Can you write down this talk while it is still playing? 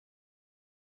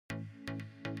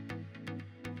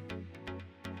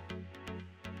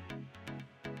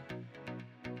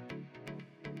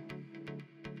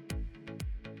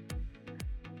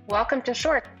Welcome to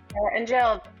Short, Sarah and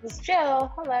Jill. This is Jill.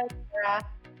 Hello, Sarah.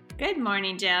 Good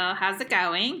morning, Jill. How's it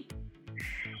going?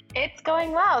 It's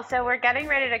going well. So we're getting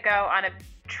ready to go on a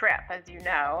trip, as you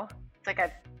know. It's like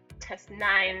a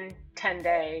 9-10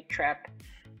 day trip.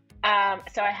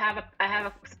 So I have a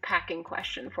packing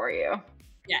question for you.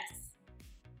 Yes.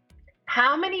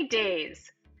 How many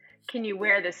days can you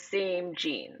wear the same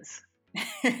jeans?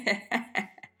 I'm going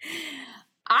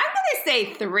to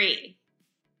say 3.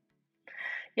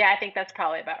 Yeah, I think that's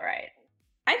probably about right.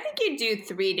 I think you do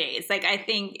 3 days. Like, I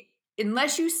think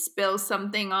unless you spill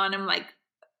something on them, like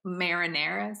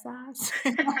marinara sauce,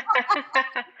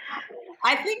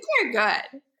 I think you're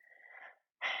good.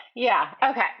 Yeah,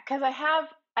 okay. Because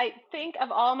I think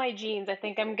of all my jeans, I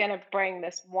think I'm going to bring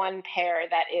this one pair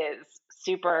that is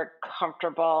super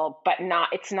comfortable, but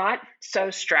it's not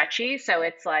so stretchy. So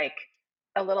it's like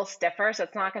a little stiffer. So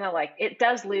it's not going to it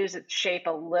does lose its shape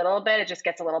a little bit. It just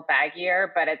gets a little baggier,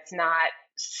 but it's not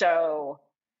so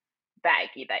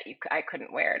baggy that I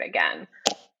couldn't wear it again.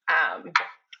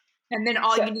 And then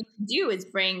all you need to do is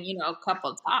bring, a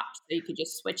couple tops so you could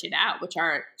just switch it out, which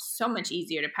are so much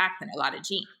easier to pack than a lot of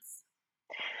jeans.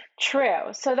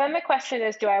 True. So then the question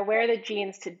is, do I wear the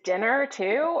jeans to dinner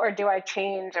too, or do I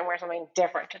change and wear something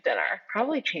different to dinner?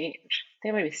 Probably change.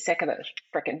 They might be sick of those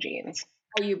freaking jeans.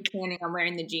 Are you planning on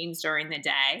wearing the jeans during the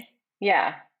day?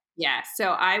 Yeah. Yeah. So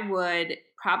I would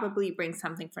probably bring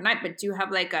something for night, but do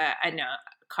have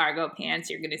cargo pants.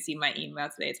 You're going to see my email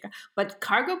today. But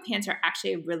cargo pants are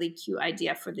actually a really cute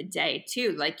idea for the day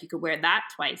too. Like you could wear that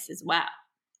twice as well.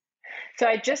 So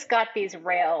I just got these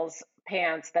Rails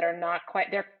pants that are not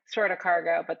quite, they're sort of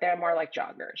cargo, but they're more like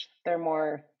joggers. They're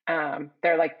more,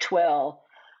 they're like twill.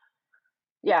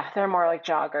 Yeah, they're more like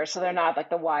joggers. So they're not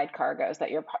like the wide cargos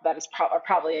are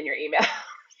probably in your email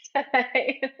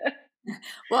today.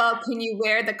 Well, can you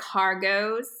wear the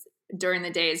cargos during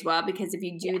the day as well? Because if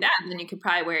you do that, then you could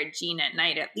probably wear a jean at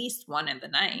night, at least one of the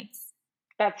nights.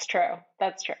 That's true.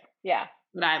 Yeah.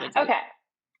 What I would do. Okay.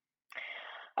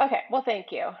 Well,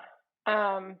 thank you.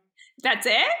 That's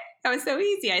it? That was so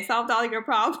easy. I solved all your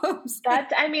problems.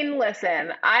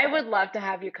 Listen, I would love to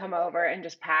have you come over and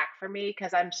just pack for me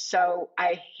because I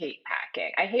hate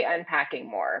packing. I hate unpacking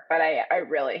more, but I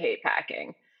really hate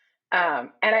packing. And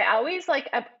I always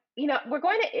we're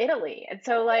going to Italy. And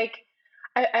so I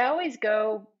always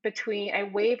I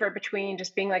waver between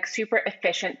just being like super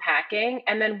efficient packing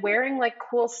and then wearing like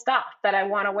cool stuff that I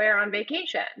want to wear on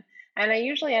vacation. And I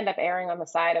usually end up erring on the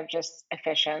side of just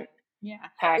efficient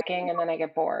packing, and then I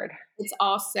get bored. It's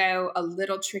also a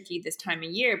little tricky this time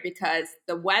of year because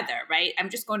the weather, right?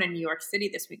 I'm just going to New York City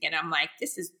this weekend. I'm like,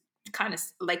 this is kind of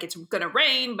like it's going to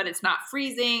rain, but it's not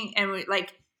freezing. And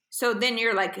so then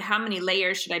you're like, how many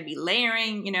layers should I be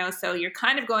layering? So you're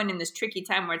kind of going in this tricky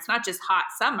time where it's not just hot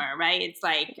summer, right? It's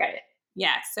like, right.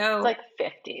 Yeah. So it's like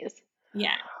 50s.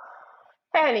 Yeah.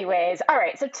 Anyways, all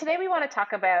right. So today we want to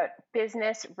talk about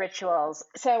business rituals.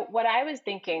 So what I was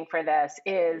thinking for this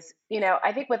is,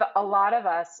 I think with a lot of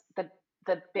us,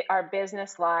 our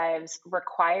business lives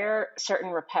require certain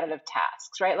repetitive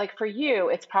tasks, right? Like for you,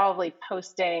 it's probably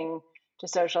posting to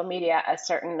social media a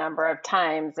certain number of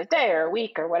times a day or a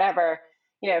week or whatever.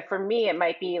 For me, it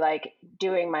might be like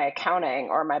doing my accounting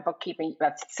or my bookkeeping.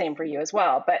 That's the same for you as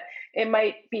well. But it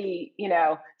might be,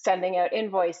 sending out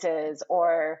invoices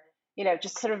or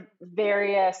just sort of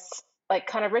various like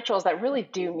kind of rituals that really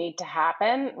do need to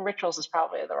happen. Rituals is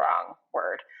probably the wrong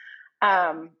word.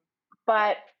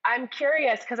 But I'm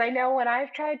curious because I know when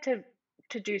I've tried to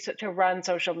run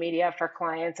social media for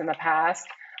clients in the past,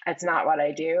 it's not what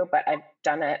I do, but I've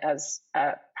done it as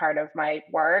a part of my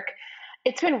work.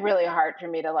 It's been really hard for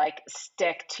me to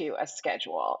stick to a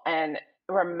schedule and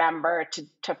remember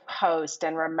to post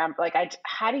and remember,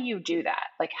 how do you do that?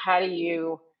 How do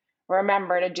you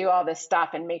remember to do all this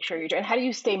stuff and make sure you're doing, how do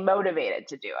you stay motivated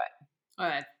to do it?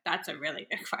 Oh, that's a really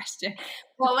good question.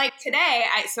 Well, today,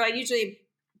 I usually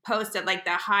post at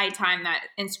the high time that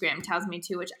Instagram tells me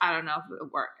to, which I don't know if it will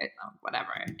work,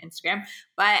 whatever, Instagram.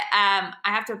 But I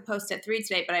have to post at 3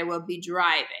 today, but I will be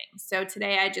driving. So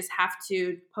today I just have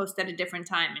to post at a different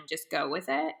time and just go with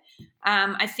it.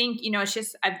 I think, it's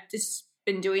just, I've just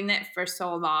been doing it for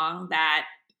so long that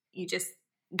you just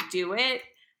do it.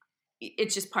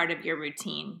 It's just part of your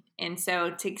routine. And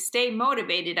so to stay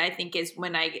motivated, I think is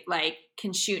when I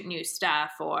can shoot new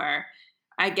stuff, or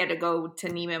I get to go to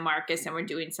Neiman Marcus and we're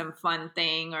doing some fun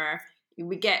thing, or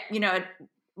we get,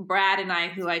 Brad and I,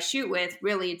 who I shoot with,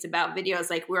 really it's about videos.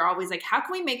 We're always how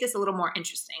can we make this a little more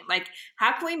interesting?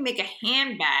 How can we make a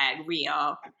handbag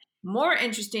reel more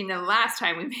interesting than the last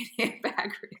time we made a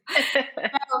bag reel.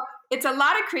 So it's a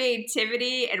lot of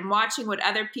creativity and watching what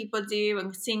other people do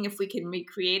and seeing if we can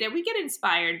recreate it. We get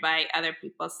inspired by other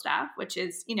people's stuff, which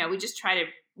is, we just try to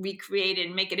recreate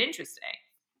and make it interesting.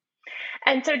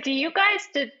 And so do you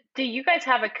guys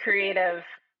have a creative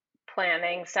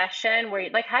planning session where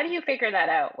like how do you figure that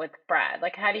out with Brad?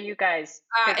 Like how do you guys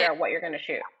figure out what you're going to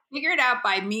shoot? Figure it out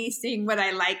by me seeing what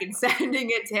I like and sending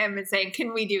it to him and saying,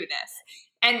 can we do this?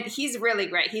 And he's really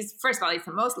great. First of all, he's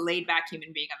the most laid back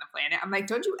human being on the planet. I'm like,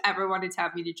 don't you ever want to tell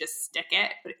me to just stick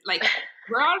it? But like,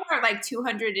 we're on our like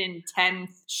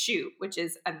 210th shoot, which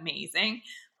is amazing.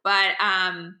 But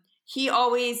he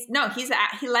likes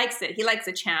it. He likes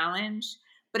a challenge.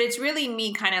 But it's really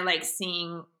me kind of like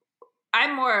seeing,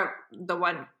 I'm more the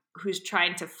one who's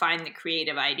trying to find the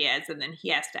creative ideas and then he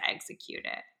has to execute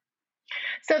it.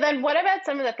 So then what about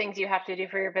some of the things you have to do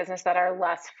for your business that are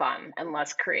less fun and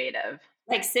less creative?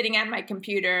 Like sitting at my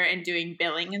computer and doing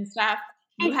billing and stuff.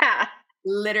 You have Yeah. to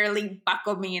literally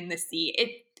buckle me in the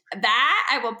seat. That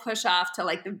I will push off to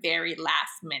like the very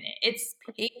last minute. It's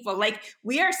painful. Like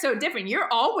we are so different.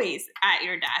 You're always at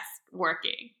your desk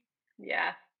working.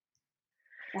 Yeah.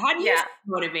 How do you stay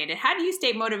motivated? How do you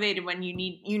stay motivated when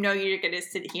you're going to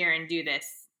sit here and do this,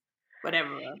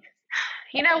 whatever?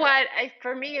 You know what?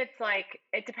 For me, it's like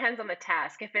it depends on the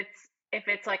task. If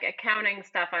it's like accounting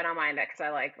stuff, I don't mind it because I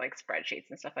like spreadsheets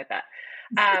and stuff like that.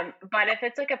 But if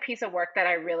it's like a piece of work that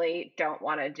I really don't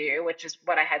want to do, which is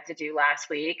what I had to do last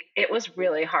week, it was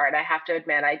really hard. I have to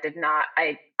admit, I did not.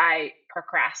 I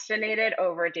procrastinated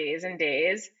over days and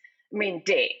days. I mean,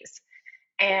 days.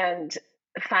 And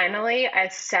finally, I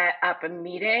set up a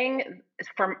meeting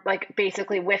from like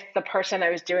basically with the person I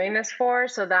was doing this for,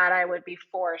 so that I would be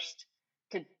forced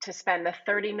to spend the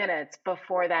 30 minutes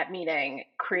before that meeting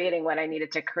creating what I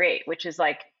needed to create, which is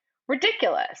like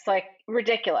ridiculous.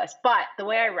 But the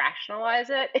way I rationalize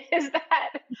it is that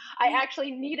I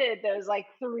actually needed those like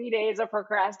 3 days of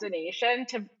procrastination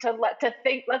to let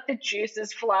the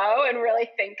juices flow and really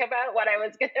think about what I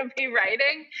was going to be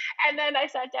writing. And then I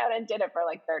sat down and did it for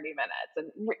like 30 minutes.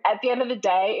 And at the end of the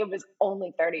day, it was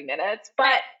only 30 minutes,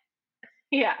 but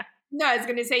yeah. No, I was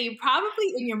going to say, you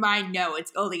probably in your mind know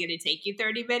it's only going to take you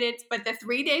 30 minutes, but the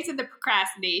 3 days of the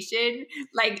procrastination,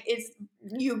 like it's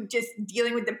you just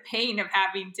dealing with the pain of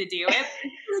having to do it.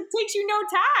 It takes you no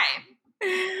time.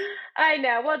 I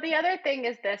know. Well, the other thing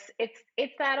is this.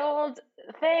 It's that old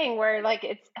thing where like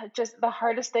it's just the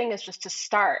hardest thing is just to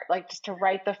start, like just to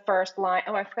write the first line.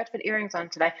 Oh, I forgot to put earrings on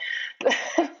today.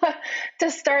 To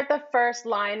start the first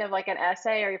line of like an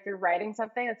essay, or if you're writing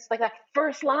something, it's like that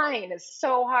first line is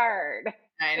so hard.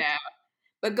 I know.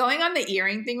 But going on the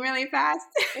earring thing really fast,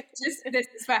 this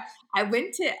is fast. I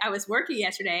was working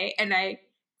yesterday and I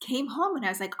came home and I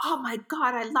was like, oh my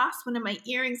God, I lost one of my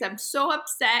earrings. I'm so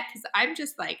upset because I'm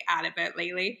just like out of it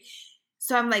lately.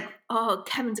 So I'm like, oh,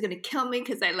 Kevin's going to kill me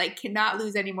because I like cannot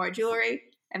lose any more jewelry.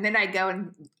 And then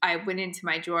I went into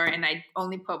my drawer and I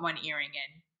only put one earring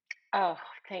in. Oh,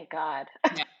 thank God.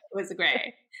 Yeah, it was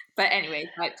great. But anyway,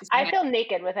 I feel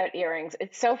naked without earrings.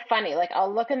 It's so funny. Like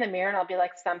I'll look in the mirror and I'll be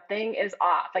like, something is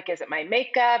off. Like, is it my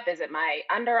makeup? Is it my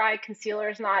under eye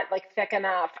concealer's not like thick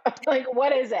enough? Like,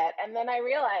 what is it? And then I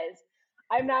realize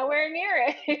I'm not wearing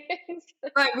earrings.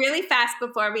 But really fast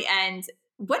before we end,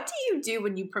 what do you do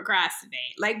when you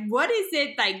procrastinate? Like, what is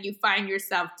it that you find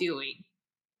yourself doing?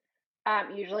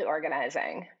 Usually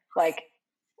organizing.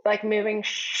 Like moving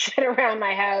shit around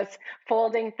my house,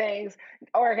 folding things,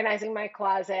 organizing my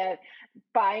closet,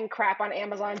 buying crap on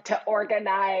Amazon to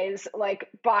organize, like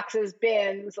boxes,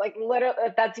 bins, like literally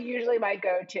that's usually my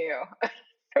go-to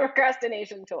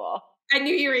procrastination tool. I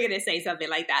knew you were going to say something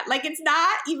like that. Like, it's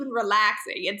not even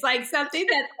relaxing. It's like something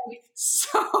that's like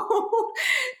so,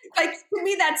 like, to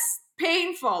me, that's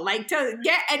painful. Like, to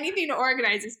get anything to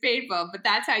organize is painful, but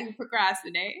that's how you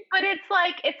procrastinate. But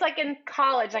it's like in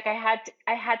college, like I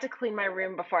had to clean my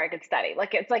room before I could study.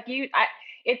 Like, it's like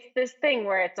it's this thing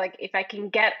where it's like if I can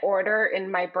get order in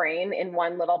my brain in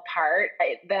one little part,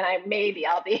 then I'll be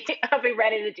I'll be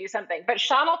ready to do something. But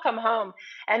Sean will come home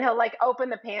and he'll like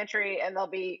open the pantry and they'll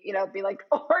be be like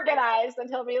organized, and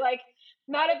he'll be like,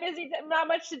 not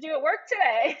much to do at work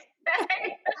today.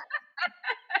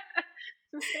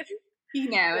 He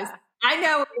knows. Yeah. I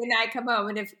know when I come home,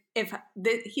 and if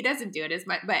he doesn't do it as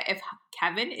much, but if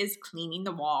Kevin is cleaning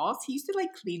the walls, he used to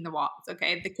like clean the walls.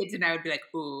 Okay, the kids and I would be like,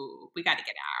 "Ooh, we got to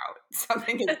get out.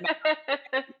 Something is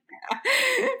not."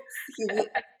 He's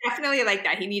definitely like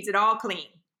that. He needs it all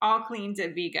clean to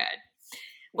be good.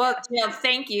 Well, Jill,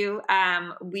 thank you.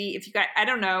 If you guys, I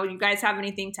don't know, you guys have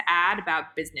anything to add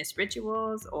about business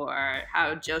rituals or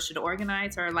how Jill should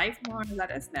organize her life more?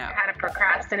 Let us know. How to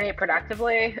procrastinate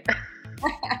productively.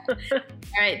 All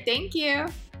right. Thank you.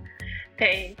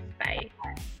 Thanks. Bye.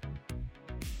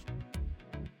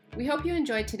 We hope you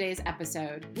enjoyed today's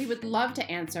episode. We would love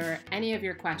to answer any of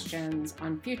your questions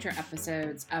on future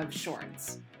episodes of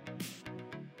Shorts.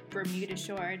 Bermuda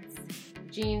shorts,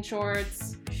 Jean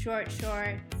shorts, short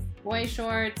shorts, boy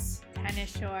shorts,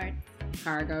 tennis shorts,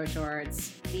 cargo shorts,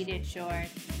 pleated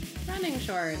shorts, running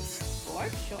shorts,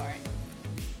 sport shorts.